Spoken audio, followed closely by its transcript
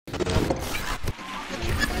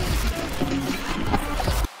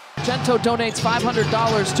Sargento donates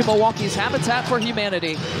 $500 to Milwaukee's Habitat for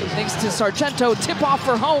Humanity. Thanks to Sargento Tip-Off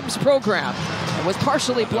for Homes program. And was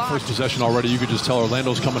partially blocked. First possession already, you could just tell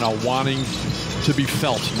Orlando's coming out wanting to be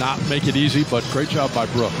felt. Not make it easy, but great job by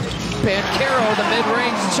Brooke. Banchero, the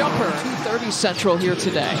mid-range jumper. 230 Central here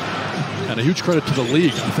today. And a huge credit to the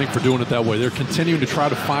league, I think, for doing it that way. They're continuing to try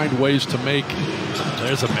to find ways to make.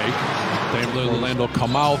 There's a make. They let Orlando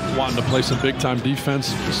come out, wanting to play some big-time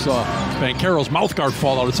defense. Just saw Banchero's mouth guard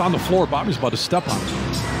fall out. It's on the floor. Bobby's about to step on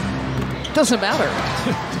it. Doesn't matter.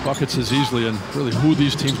 Buckets as easily, and really who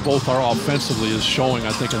these teams both are offensively is showing,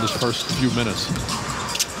 I think, in this first few minutes.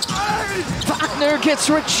 Wagner gets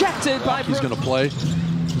rejected by He's going to play.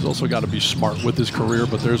 He's also got to be smart with his career,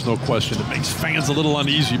 but there's no question. It makes fans a little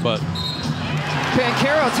uneasy, but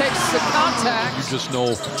Banchero takes the contact. You just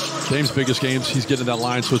know Dame's biggest games, he's getting that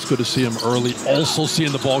line, so it's good to see him early. Also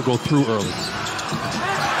seeing the ball go through early.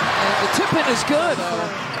 And the tip-in is good.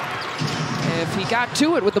 If he got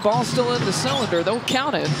to it with the ball still in the cylinder, they'll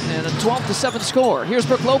count it. And a 12-7 score. Here's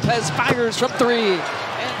Brooke Lopez, fires from three.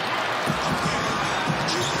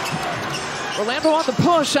 Orlando on the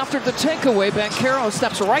push after the takeaway. Banchero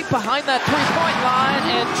steps right behind that three-point line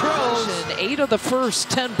and throws 8 of the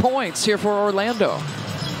first 10 points here for Orlando.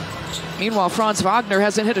 Meanwhile, Franz Wagner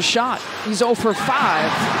hasn't hit a shot. He's 0 for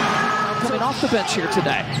 5 coming off the bench here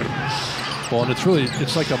today. Well, and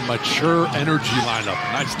it's like a mature energy lineup.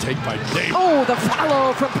 Nice take by Dame. Oh, the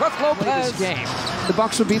follow from Brooke Lopez. Game. The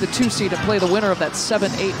Bucks would be the 2 seed and play the winner of that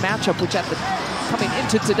 7-8 matchup, which coming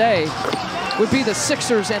into today would be the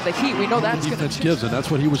Sixers and the Heat. We know that's going to gives, and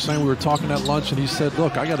that's what he was saying. We were talking at lunch, and he said,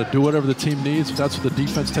 look, I got to do whatever the team needs. If that's what the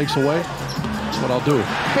defense takes away, that's what I'll do.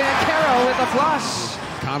 Banchero with the flush.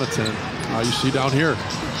 Connaughton, you see down here.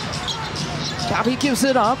 Bobby gives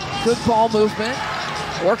it up. Good ball movement.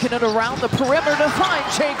 Working it around the perimeter to find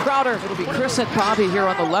Jay Crowder. It'll be Chris and Bobby here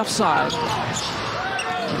on the left side.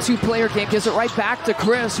 The 2-player game gives it right back to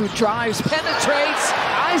Chris, who drives, penetrates.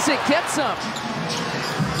 Isaac gets him.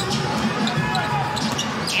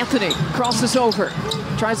 Anthony crosses over,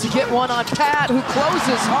 tries to get one on Pat, who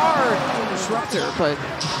closes hard. Disruptor, but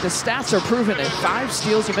the stats are proving it. 5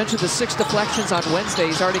 steals. You mentioned the 6 deflections on Wednesday.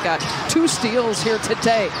 He's already got 2 steals here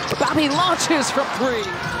today. Bobby launches from 3.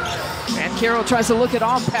 And Carroll tries to look it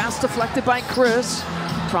off. Pass deflected by Chris.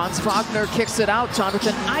 Franz Wagner kicks it out.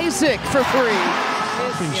 Jonathan Isaac for 3.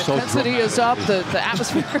 The intensity is up. The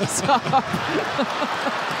atmosphere is up.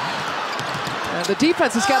 And the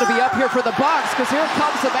defense has got to be up here for the Bucks, because here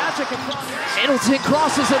comes the Magic. Middleton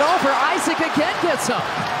crosses it over. Isaac again gets him.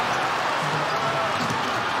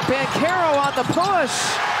 Banchero on the push.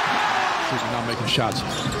 He's not making shots.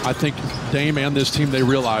 I think Dame and this team, they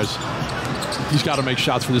realize he's got to make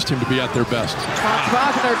shots for this team to be at their best.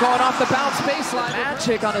 Wagner going off the bounce baseline.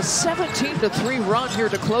 Magic on a 17-3 run here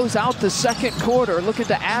to close out the second quarter, looking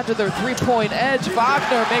to add to their 3-point edge.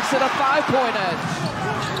 Wagner makes it a 5-point edge.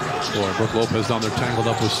 Boy, Brooke Lopez down there tangled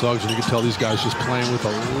up with Suggs, and you can tell these guys just playing with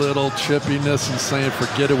a little chippiness and saying,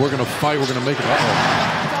 forget it, we're going to fight, we're going to make it.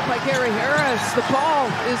 Stopped by Gary Harris. The ball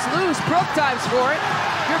is loose. Brooke dives for it.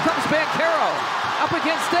 Here comes Banchero up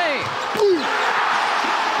against Dame.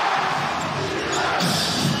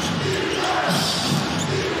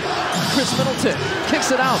 Chris Middleton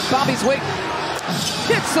kicks it out. Bobby's waiting.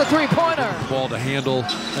 Hits the 3-pointer. Ball to handle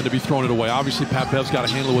and to be thrown it away. Obviously, Pat Bev's got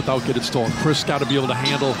to handle it without getting stolen. Chris got to be able to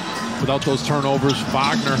handle without those turnovers.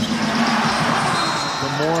 Wagner.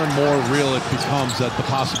 The more and more real it becomes that the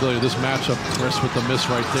possibility of this matchup. Chris with the miss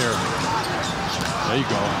right there. There you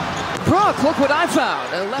go. Brooke, look what I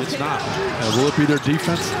found. It's not. And will it be their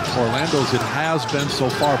defense? Orlando's, it has been so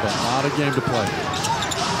far, but not a game to play.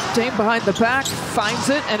 Dame behind the back, finds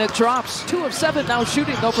it, and it drops. 2 of 7 now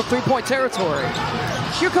shooting, though, from 3-point territory.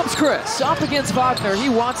 Here comes Chris, up against Wagner. He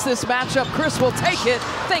wants this matchup. Chris will take it.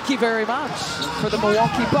 Thank you very much. For the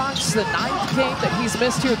Milwaukee Bucks, the 9th game that he's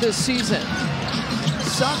missed here this season.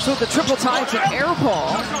 Suggs with the triple tie to air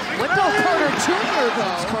ball. Wendell Carter Jr.,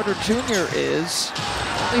 though. Carter Jr.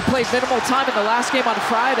 only played minimal time in the last game on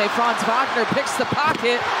Friday. Franz Wagner picks the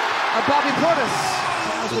pocket of Bobby Portis.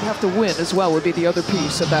 Would have to win as well, would be the other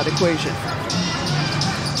piece of that equation.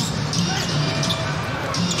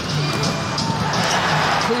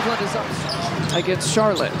 Cleveland is up against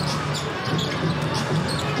Charlotte.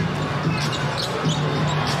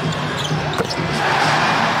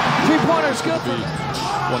 Three-pointer's good.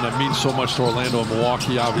 One that means so much to Orlando and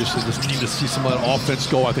Milwaukee. Obviously, just need to see some of that offense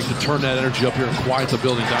go. I think to turn that energy up here and quiet the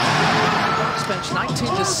building down. Bucks bench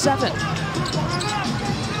 19-7.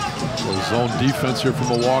 Zone defense here from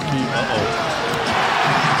Milwaukee.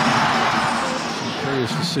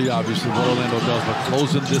 Curious to see, obviously, what Orlando does, but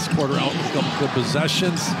closing this quarter out with a couple good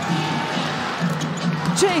possessions.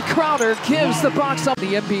 Jay Crowder gives the Bucks up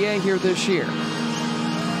the NBA here this year.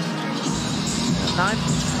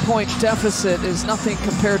 9-point deficit is nothing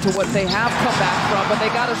compared to what they have come back from, but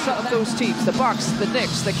they got to shut up those teams. The Bucks, the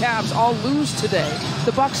Knicks, the Cavs all lose today.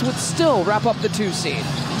 The Bucks would still wrap up the 2 seed.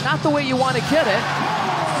 Not the way you want to get it.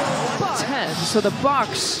 10. So the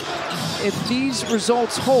Bucks, if these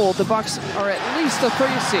results hold, the Bucks are at least a 3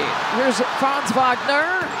 seed. Here's Franz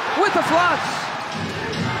Wagner with the flush.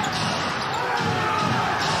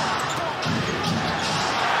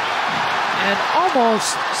 And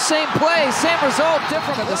almost same play, same result,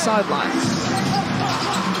 different at the sidelines.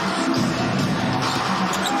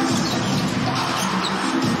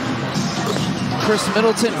 Chris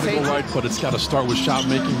Middleton fades. Right, but it's got to start with shot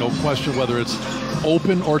making, no question, whether it's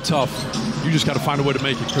open or tough. You just got to find a way to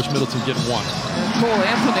make it. Chris Middleton getting one. And Cole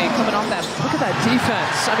Anthony coming off that. Look at that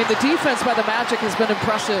defense. I mean, the defense by the Magic has been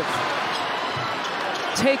impressive.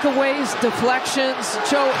 Takeaways, deflections.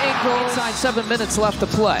 Joe Ingles. Inside 7 minutes left to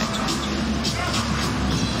play.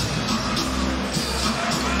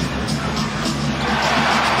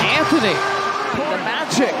 Anthony, the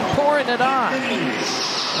Magic pouring it on.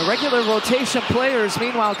 The regular rotation players,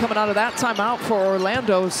 meanwhile, coming out of that timeout for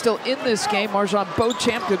Orlando, still in this game. Marjon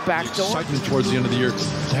Beauchamp, good backdoor. Excitement towards the end of the year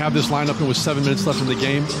to have this lineup and with 7 minutes left in the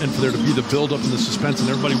game, and for there to be the build-up and the suspense and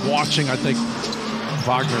everybody watching. I think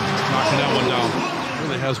Wagner knocking that one down.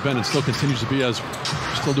 Really has been and still continues to be, as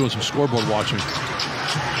we're still doing some scoreboard watching.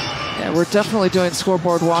 Yeah, we're definitely doing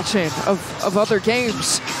scoreboard watching of other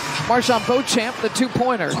games. Marjon Beauchamp, the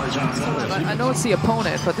 2-pointer. I know it's the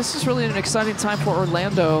opponent, but this is really an exciting time for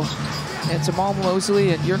Orlando. And Jamal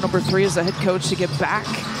Mosley and year number 3 as the head coach to get back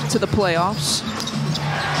to the playoffs.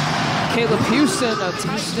 Caleb Houston of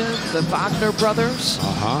Houston, the Wagner brothers.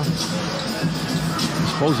 I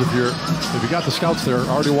suppose if you got the scouts there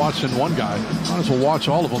already watching one guy, might as well watch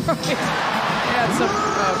all of them. Yeah, some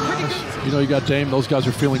pretty good. You know, you got Dame, those guys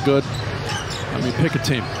are feeling good. I mean, pick a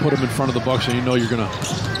team, put them in front of the Bucks, and you know you're going to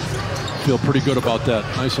feel pretty good about that.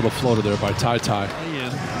 Nice little floater there by Ty.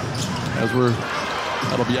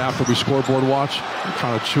 That'll be after we scoreboard watch. We're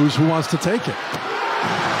trying to choose who wants to take it.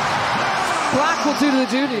 Black will do the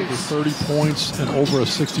duties. 30 points and over a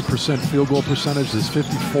 60% field goal percentage. His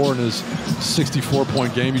 54 in his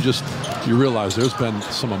 64-point game. You realize there's been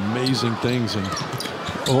some amazing things, and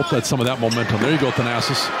I hope that's some of that momentum. There you go,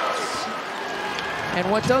 Thanasis.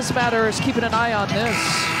 And what does matter is keeping an eye on this.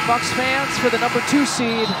 Bucks fans, for the number 2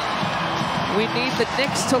 seed, we need the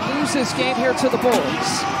Knicks to lose this game here to the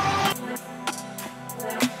Bulls.